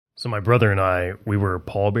So my brother and I, we were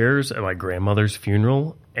pallbearers at my grandmother's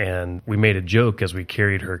funeral, and we made a joke as we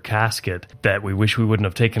carried her casket that we wish we wouldn't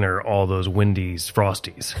have taken her all those Wendy's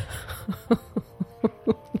Frosties.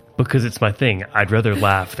 Because it's my thing. I'd rather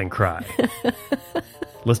laugh than cry.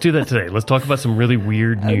 Let's do that today. Let's talk about some really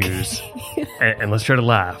weird news, and let's try to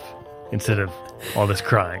laugh instead of all this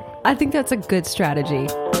crying. I think that's a good strategy.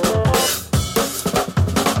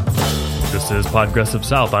 This is Podgressive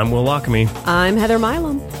South. I'm Will Lockamy. I'm Heather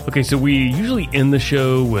Milam. Okay, so we usually end the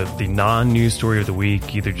show with the non-news story of the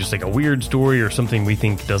week, either just like a weird story or something we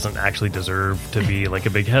think doesn't actually deserve to be like a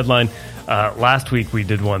big headline. Last week we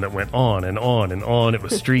did one that went on and on and on. It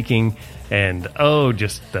was streaking, and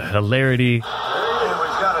just the hilarity. And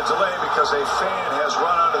we've got a delay because a fan has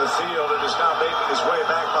run onto the field and is now making his way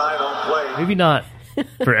back behind home plate. Maybe not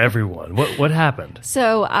for everyone. What happened?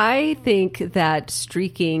 So I think that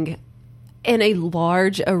streaking in a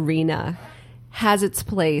large arena has its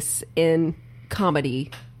place in comedy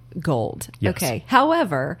gold. Yes. Okay.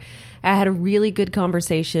 However, I had a really good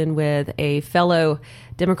conversation with a fellow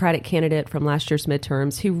Democratic candidate from last year's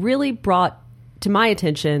midterms who really brought to my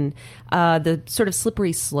attention the sort of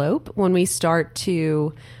slippery slope when we start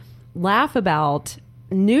to laugh about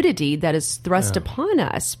nudity that is thrust upon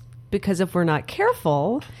us, because if we're not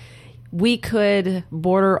careful, we could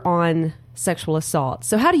border on sexual assault.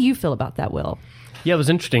 So how do you feel about that, Will? Yeah, it was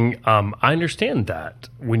interesting. I understand that.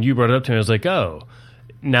 When you brought it up to me, I was like, oh.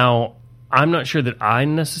 Now, I'm not sure that I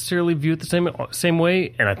necessarily view it the same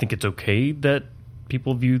way, and I think it's okay that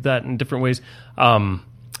people view that in different ways.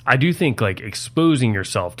 I do think, like, exposing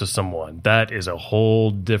yourself to someone, that is a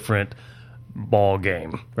whole different ball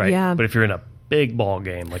game, right? Yeah. But if you're in a big ball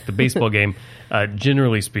game, like the baseball game,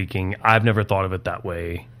 generally speaking, I've never thought of it that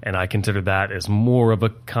way, and I consider that as more of a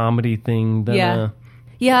comedy thing than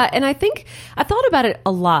Yeah, and I think I thought about it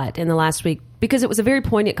a lot in the last week because it was a very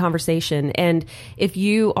poignant conversation. And if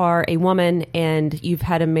you are a woman and you've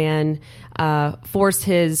had a man force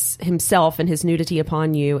himself and his nudity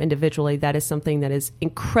upon you individually, that is something that is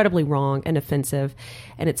incredibly wrong and offensive,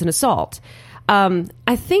 and it's an assault.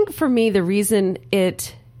 I think for me, the reason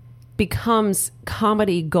it becomes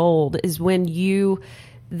comedy gold is when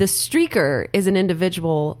the streaker is an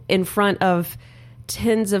individual in front of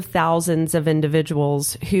tens of thousands of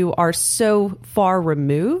individuals who are so far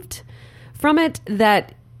removed from it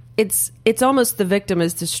that it's almost the victim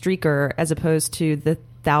is the streaker as opposed to the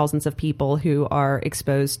thousands of people who are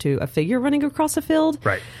exposed to a figure running across a field.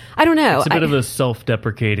 Right. I don't know. It's a bit of a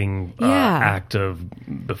self-deprecating act of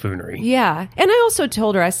buffoonery. Yeah. And I also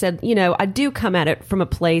told her, I said, I do come at it from a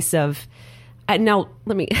place of, I'm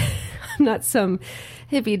not some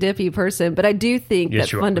hippy-dippy person, but I do think that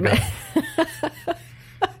fundamentally,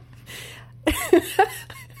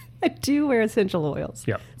 I do wear essential oils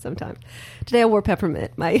sometimes. Today I wore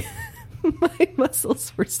peppermint. My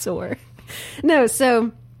muscles were sore. No,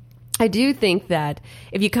 so I do think that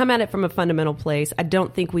if you come at it from a fundamental place, I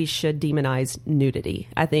don't think we should demonize nudity.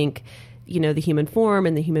 I think, the human form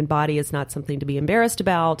and the human body is not something to be embarrassed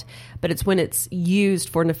about, but it's when it's used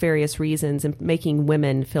for nefarious reasons and making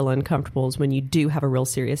women feel uncomfortable is when you do have a real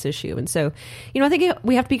serious issue. And so, I think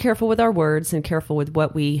we have to be careful with our words and careful with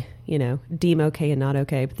what we, deem okay and not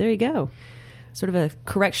okay. But there you go. Sort of a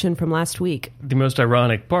correction from last week. The most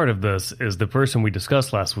ironic part of this is the person we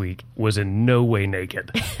discussed last week was in no way naked.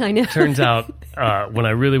 I know. Turns out, when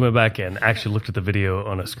I really went back and actually looked at the video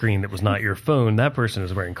on a screen that was not your phone, that person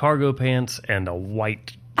was wearing cargo pants and a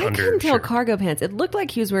white undershirt. I couldn't tell cargo pants. It looked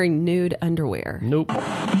like he was wearing nude underwear. Nope.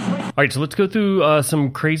 All right, so let's go through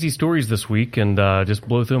some crazy stories this week and just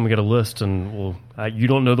blow through them. We got a list, and you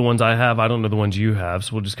don't know the ones I have. I don't know the ones you have,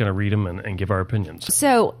 so we'll just kind of read them and give our opinions.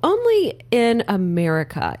 So only in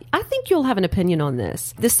America, I think you'll have an opinion on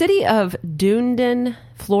this. The city of Dunedin,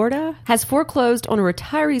 Florida, has foreclosed on a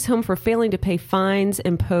retiree's home for failing to pay fines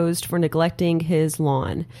imposed for neglecting his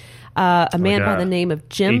lawn. A man by the name of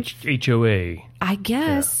Jim... HOA. I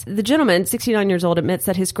guess. Yeah. The gentleman, 69 years old, admits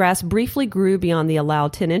that his grass briefly grew beyond the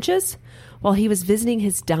allowed 10 inches while he was visiting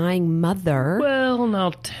his dying mother. Well,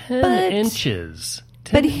 now 10 inches.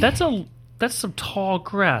 That's some tall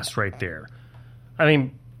grass right there. I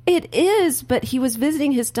mean... It is, but he was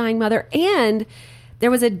visiting his dying mother, and there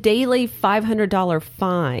was a daily $500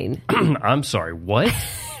 fine. I'm sorry, what?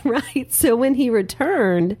 Right. So when he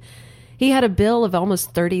returned... He had a bill of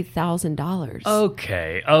almost $30,000.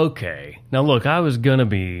 Okay. Now, look, I was going to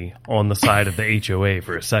be on the side of the HOA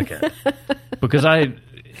for a second. Because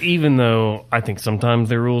even though I think sometimes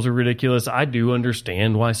their rules are ridiculous, I do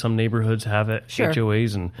understand why some neighborhoods have it, sure.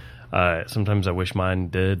 HOAs. And Sometimes I wish mine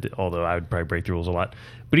did, although I would probably break the rules a lot.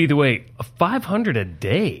 But either way, 500 a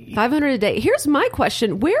day. 500 a day. Here's my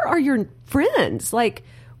question. Where are your friends? Like,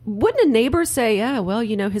 wouldn't a neighbor say, yeah, well,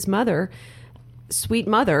 his mother, sweet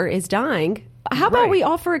mother, is dying. How about we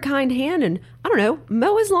offer a kind hand and, I don't know,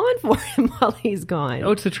 mow his lawn for him while he's gone?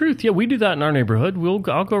 Oh, it's the truth. Yeah, we do that in our neighborhood.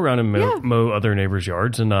 I'll go around and mow other neighbors'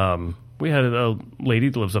 yards. And we had a lady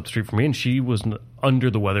that lives up the street from me, and she was under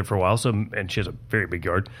the weather for a while, and she has a very big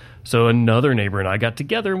yard. So another neighbor and I got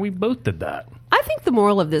together, and we both did that. I think the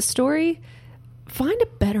moral of this story, find a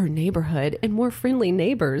better neighborhood and more friendly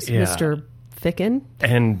neighbors, Mr. Ficken.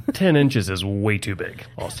 And 10 inches is way too big,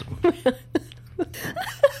 Austin.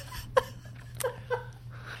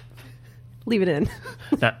 Leave it in.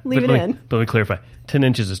 Leave it in. Let me clarify. 10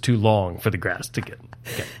 inches is too long for the grass to get.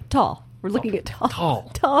 Okay. Tall. We're looking at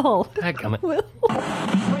tall. Heckgummit.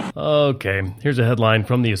 Okay. Here's a headline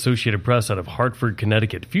from the Associated Press out of Hartford,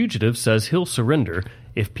 Connecticut. Fugitive says he'll surrender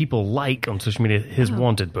if people like on social media his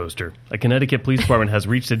wanted poster. A Connecticut police department has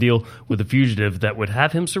reached a deal with a fugitive that would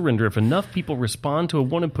have him surrender if enough people respond to a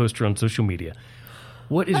wanted poster on social media.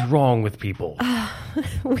 What is wrong with people?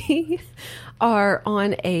 We are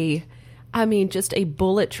on just a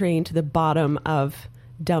bullet train to the bottom of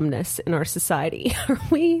dumbness in our society. Are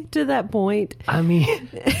we to that point? I mean,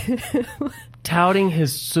 touting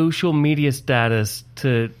his social media status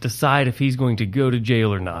to decide if he's going to go to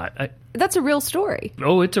jail or not. That's a real story.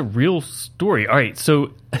 Oh, it's a real story. All right,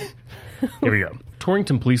 so here we go.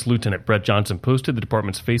 Torrington Police Lieutenant Brett Johnson posted the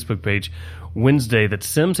department's Facebook page Wednesday that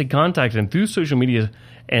Sims had contacted him through social media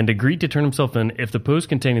and agreed to turn himself in if the post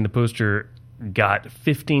containing the poster got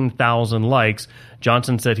 15,000 likes.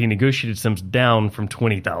 Johnson said he negotiated Sims down from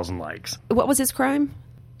 20,000 likes. What was his crime?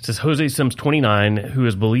 It says Jose Sims, 29, who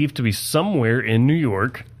is believed to be somewhere in New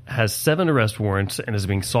York, has 7 arrest warrants and is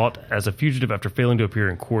being sought as a fugitive after failing to appear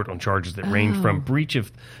in court on charges that range from breach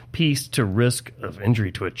of peace to risk of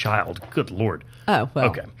injury to a child. Good Lord. Oh, well.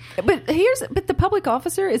 Okay. But the public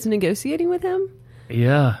officer is negotiating with him?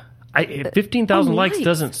 Yeah. 15,000 likes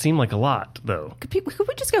doesn't seem like a lot, though. Could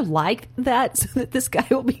we just go like that so that this guy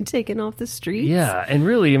will be taken off the streets? Yeah, and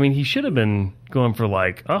really, I mean, he should have been going for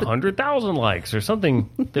like 100,000 likes or something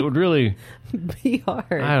that would really be hard.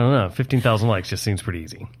 I don't know. 15,000 likes just seems pretty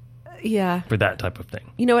easy. Yeah. For that type of thing.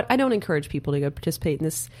 You know what? I don't encourage people to go participate in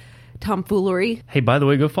this tomfoolery. Hey, by the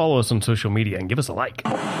way, go follow us on social media and give us a like.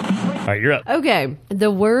 All right, you're up. Okay. The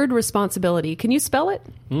word responsibility. Can you spell it?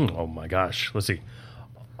 Oh, my gosh. Let's see.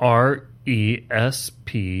 RESPONBILITY.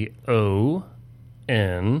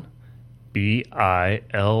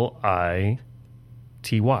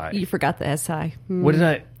 You forgot the SI. What did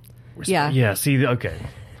I? Yeah. Yeah, see, okay.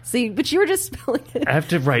 See, but you were just spelling it. I have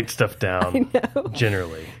to write stuff down, I know.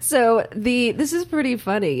 Generally. So this is pretty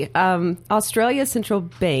funny. Australia Central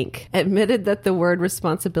Bank admitted that the word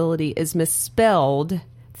responsibility is misspelled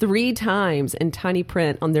 3 times in tiny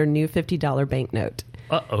print on their new $50 banknote.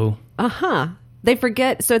 Uh-oh. Uh-huh. They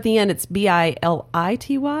forget, so at the end it's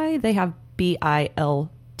B-I-L-I-T-Y. They have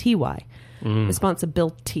B-I-L-T-Y.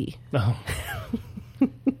 Responsibility. Oh.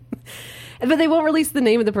 But they won't release the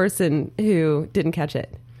name of the person who didn't catch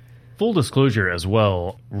it. Full disclosure as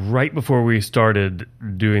well, right before we started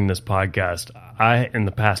doing this podcast, I, in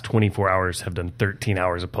the past 24 hours, have done 13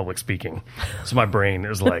 hours of public speaking. So my brain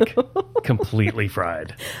is like completely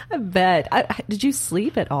fried. I bet. Did you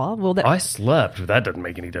sleep at all? Well, I slept, but that doesn't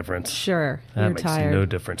make any difference. Sure. That You're makes tired. no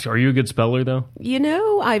difference. Are you a good speller, though? You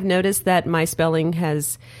know, I've noticed that my spelling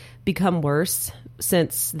has become worse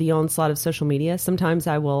since the onslaught of social media. Sometimes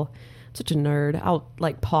I will, I'm such a nerd, I'll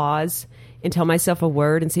like pause and tell myself a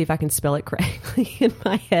word and see if I can spell it correctly in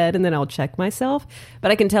my head, and then I'll check myself. But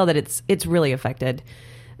I can tell that it's really affected.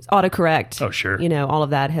 It's autocorrect. Oh, sure. You know, all of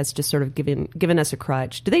that has just sort of given us a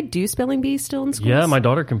crutch. Do they do spelling bees still in schools? Yeah, my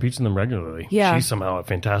daughter competes in them regularly. Yeah. She's somehow a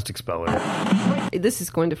fantastic speller. This is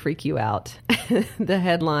going to freak you out. The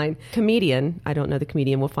headline, comedian, I don't know the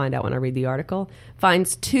comedian, we'll find out when I read the article,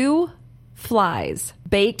 finds 2 flies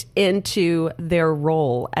baked into their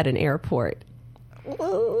roll at an airport.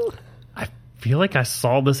 I feel like I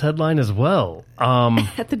saw this headline as well.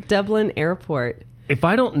 At the Dublin airport. If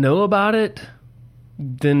I don't know about it,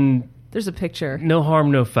 then there's a picture. No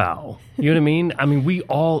harm, no foul. You know what I mean? I mean, we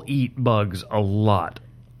all eat bugs a lot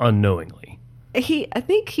unknowingly. I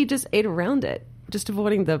think he just ate around it, just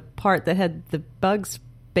avoiding the part that had the bugs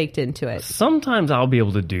baked into it. Sometimes I'll be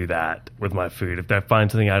able to do that with my food. If I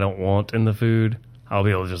find something I don't want in the food, I'll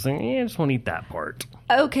be able to just think, I just want to eat that part.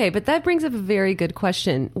 Okay, but that brings up a very good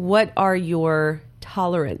question. What are your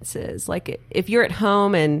tolerances. Like if you're at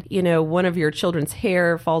home and, one of your children's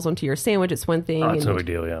hair falls onto your sandwich, it's one thing. Oh, it's no big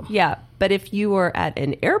deal, yeah. Yeah. But if you are at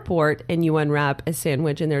an airport and you unwrap a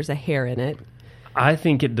sandwich and there's a hair in it. I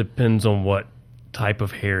think it depends on what type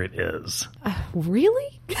of hair it is.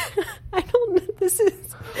 Really? I don't know. This is...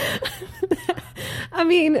 I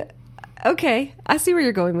mean, okay. I see where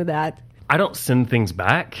you're going with that. I don't send things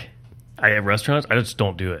back. At restaurants, I just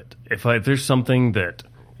don't do it. If there's something that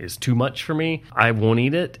is too much for me, I won't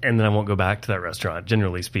eat it, and then I won't go back to that restaurant,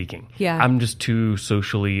 generally speaking. Yeah. I'm just too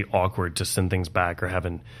socially awkward to send things back or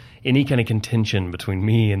having any kind of contention between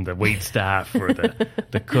me and the wait staff or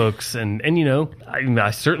the cooks. And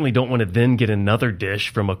I certainly don't want to then get another dish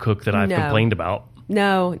from a cook that I've complained about.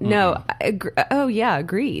 No. Oh, yeah,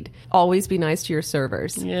 agreed. Always be nice to your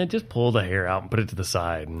servers. Yeah, just pull the hair out and put it to the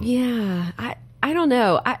side. Yeah, I don't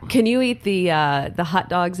know. Can you eat the hot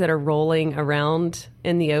dogs that are rolling around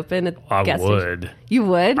in the open at I gas would. station? You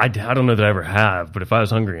would? I don't know that I ever have, but if I was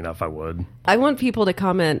hungry enough, I would. I want people to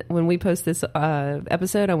comment when we post this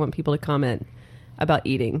episode. I want people to comment about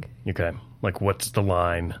eating. Okay. Like, what's the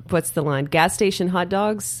line? What's the line? Gas station hot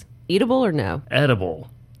dogs, eatable or no? Edible.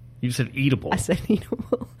 You said eatable. I said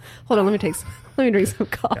eatable. Hold on, let me drink some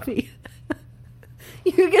coffee. Yeah.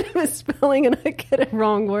 You get a misspelling and I get a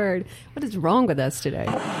wrong word. What is wrong with us today?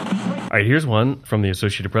 All right, here's one from the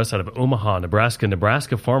Associated Press out of Omaha, Nebraska.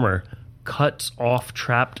 Nebraska farmer cuts off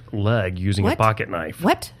trapped leg using a pocket knife.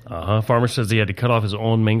 What? Farmer says he had to cut off his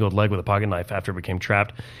own mangled leg with a pocket knife after it became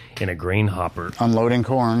trapped in a grain hopper. Unloading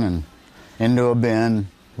corn and into a bin.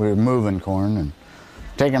 We were moving corn and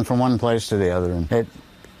taking from one place to the other. And it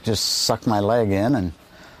just sucked my leg in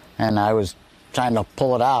and I was trying to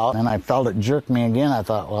pull it out, and I felt it jerk me again. I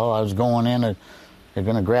thought, well, I was going in, they're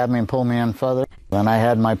going to grab me and pull me in further. Then I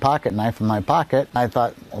had my pocket knife in my pocket. I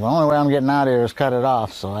thought, well, the only way I'm getting out of here is cut it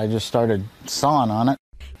off, so I just started sawing on it.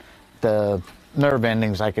 The nerve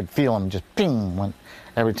endings, I could feel them just ping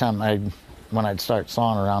every time when I'd start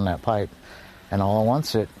sawing around that pipe. And all at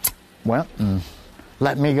once it went and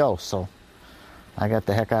let me go, so I got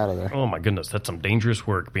the heck out of there. Oh, my goodness, that's some dangerous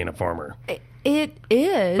work being a farmer. It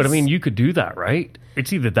is. But, I mean, you could do that, right?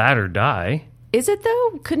 It's either that or die. Is it,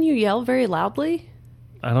 though? Couldn't you yell very loudly?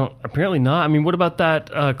 Apparently not. I mean, what about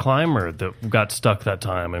that climber that got stuck that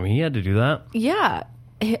time? I mean, he had to do that. Yeah.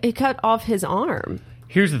 He cut off his arm.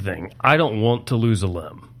 Here's the thing. I don't want to lose a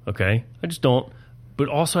limb, okay? I just don't. But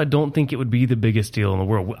also, I don't think it would be the biggest deal in the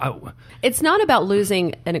world. It's not about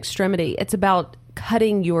losing an extremity. It's about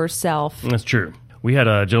cutting yourself. That's true. We had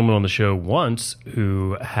a gentleman on the show once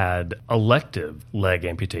who had elective leg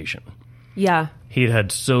amputation. Yeah. He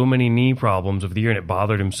had so many knee problems over the year, and it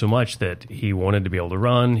bothered him so much that he wanted to be able to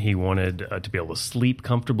run. He wanted to be able to sleep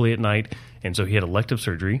comfortably at night. And so he had elective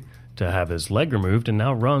surgery to have his leg removed, and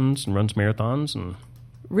now runs marathons. And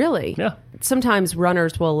really? Yeah. Sometimes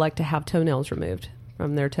runners will elect to have toenails removed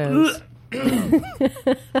from their toes.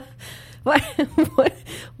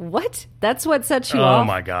 What? That's what sets you off? Oh,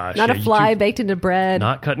 my gosh. Not a fly baked into bread.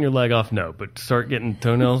 Not cutting your leg off, no, but start getting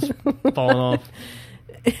toenails falling off.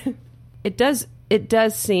 It does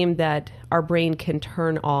seem that our brain can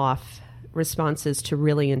turn off responses to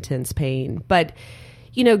really intense pain. But,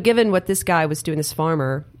 given what this guy was doing, this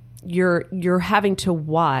farmer, you're having to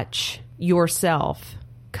watch yourself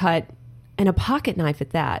cut, and a pocket knife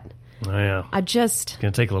at that. Oh, yeah. It's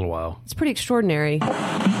going to take a little while. It's pretty extraordinary.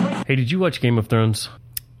 Hey, did you watch Game of Thrones?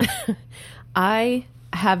 I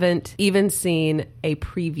haven't even seen a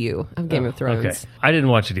preview of Game of Thrones. Okay. I didn't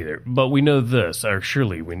watch it either, but we know this, or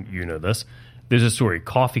surely when you know this. There's a story,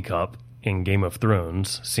 coffee cup in Game of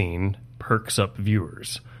Thrones scene perks up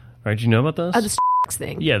viewers. Right? Did you know about this? Oh, the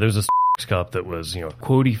thing. Yeah, there's a cup that was,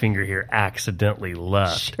 quotey finger here, accidentally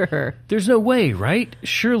left. Sure. There's no way, right?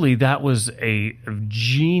 Surely that was a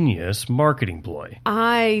genius marketing ploy.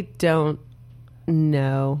 I don't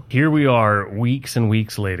know. Here we are, weeks and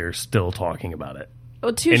weeks later, still talking about it.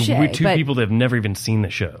 Well, touche. And we're two people that have never even seen the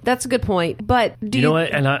show. That's a good point. But you know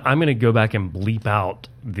what? And I'm going to go back and bleep out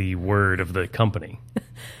the word of the company.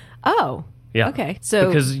 Oh. Yeah. Okay.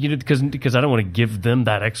 So because I don't want to give them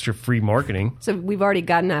that extra free marketing. So we've already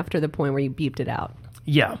gotten after the point where you beeped it out.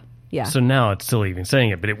 Yeah. Yeah. So now it's still even saying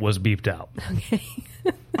it, but it was beeped out. Okay.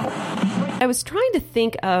 I was trying to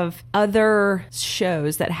think of other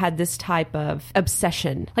shows that had this type of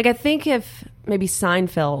obsession. Like, I think if maybe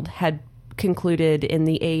Seinfeld had concluded in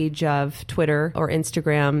the age of Twitter or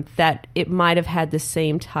Instagram, that it might have had the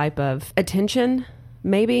same type of attention.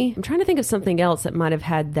 Maybe. I'm trying to think of something else that might have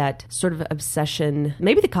had that sort of obsession.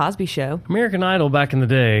 Maybe The Cosby Show. American Idol back in the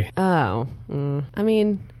day. Oh. I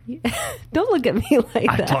mean, Don't look at me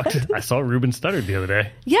like that. I saw Ruben Studdard the other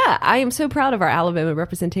day. Yeah, I am so proud of our Alabama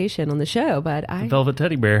representation on the show, but Velvet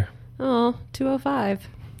Teddy Bear. Oh, 205.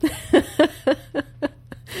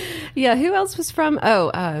 Yeah, who else was from?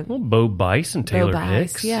 Bo Bice and Taylor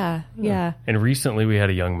Hicks. Yeah. And recently we had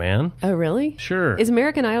a young man. Oh, really? Sure. Is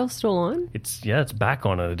American Idol still on? It's back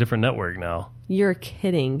on a different network now. You're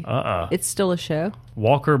kidding. It's still a show?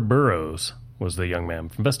 Walker Burrows was the young man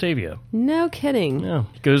from Vestavia. No kidding. Yeah.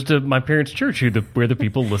 He goes to my parents' church where the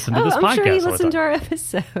people listen to this podcast. I'm sure he listened to our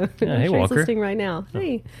episode. Yeah, I'm hey, sure Walker. he's listening right now.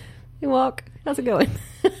 Hey, Walk. How's it going?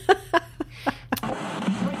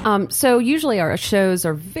 So usually our shows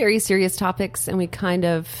are very serious topics, and we kind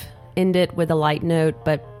of end it with a light note,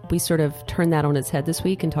 but we sort of turned that on its head this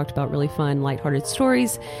week and talked about really fun, lighthearted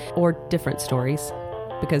stories or different stories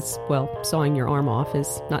because, well, sawing your arm off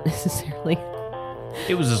is not necessarily...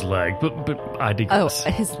 It was his leg, but I digress.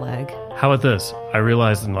 Oh, his leg. How about this? I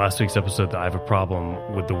realized in last week's episode that I have a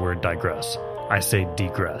problem with the word digress. I say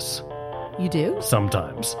degress. You do?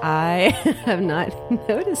 Sometimes. I have not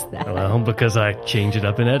noticed that. Well, because I change it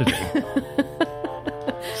up in editing.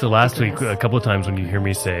 So last week, a couple of times when you hear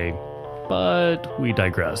me say, but we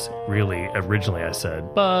digress, really, originally I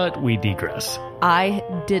said, but we digress. I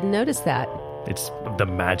didn't notice that. It's the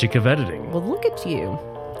magic of editing. Well, look at you.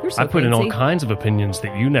 You're so I put in fancy. all kinds of opinions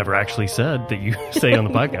that you never actually said that you say on the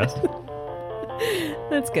podcast.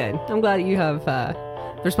 That's good. I'm glad you have the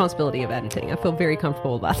responsibility of editing. I feel very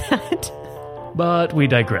comfortable about that. But we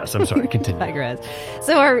digress. I'm sorry, continue. Digress.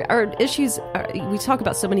 So our issues, we talk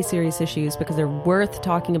about so many serious issues because they're worth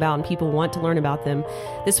talking about and people want to learn about them.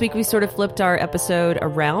 This week we sort of flipped our episode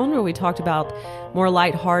around where we talked about more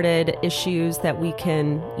lighthearted issues that we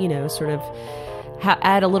can, sort of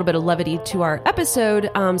add a little bit of levity to our episode.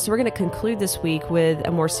 So we're going to conclude this week with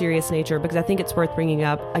a more serious nature because I think it's worth bringing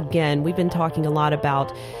up. Again, we've been talking a lot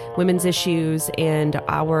about women's issues and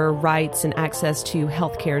our rights and access to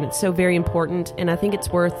health care, and it's so very important. And I think it's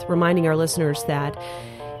worth reminding our listeners that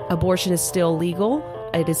abortion is still legal.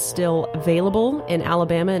 It is still available in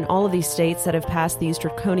Alabama and all of these states that have passed these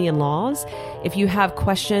draconian laws. If you have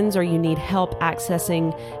questions or you need help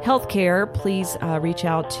accessing health care, please reach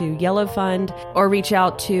out to Yellow Fund or reach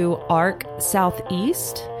out to ARC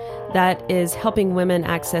Southeast. That is helping women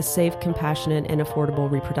access safe, compassionate, and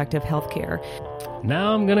affordable reproductive health care.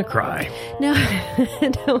 Now I'm going to cry. No,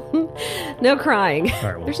 no crying. All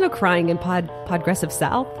right, well. There's no crying in Progressive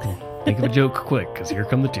South. Think of a joke quick, because here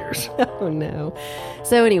come the tears. Oh, no.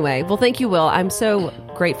 So anyway, well, thank you, Will. I'm so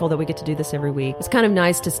grateful that we get to do this every week. It's kind of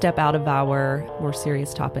nice to step out of our more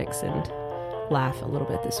serious topics and laugh a little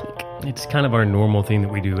bit this week. It's kind of our normal thing that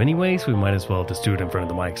we do anyway, so we might as well just do it in front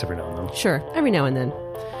of the mics every now and then. Sure, every now and then.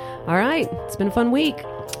 All right, it's been a fun week.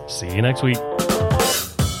 See you next week.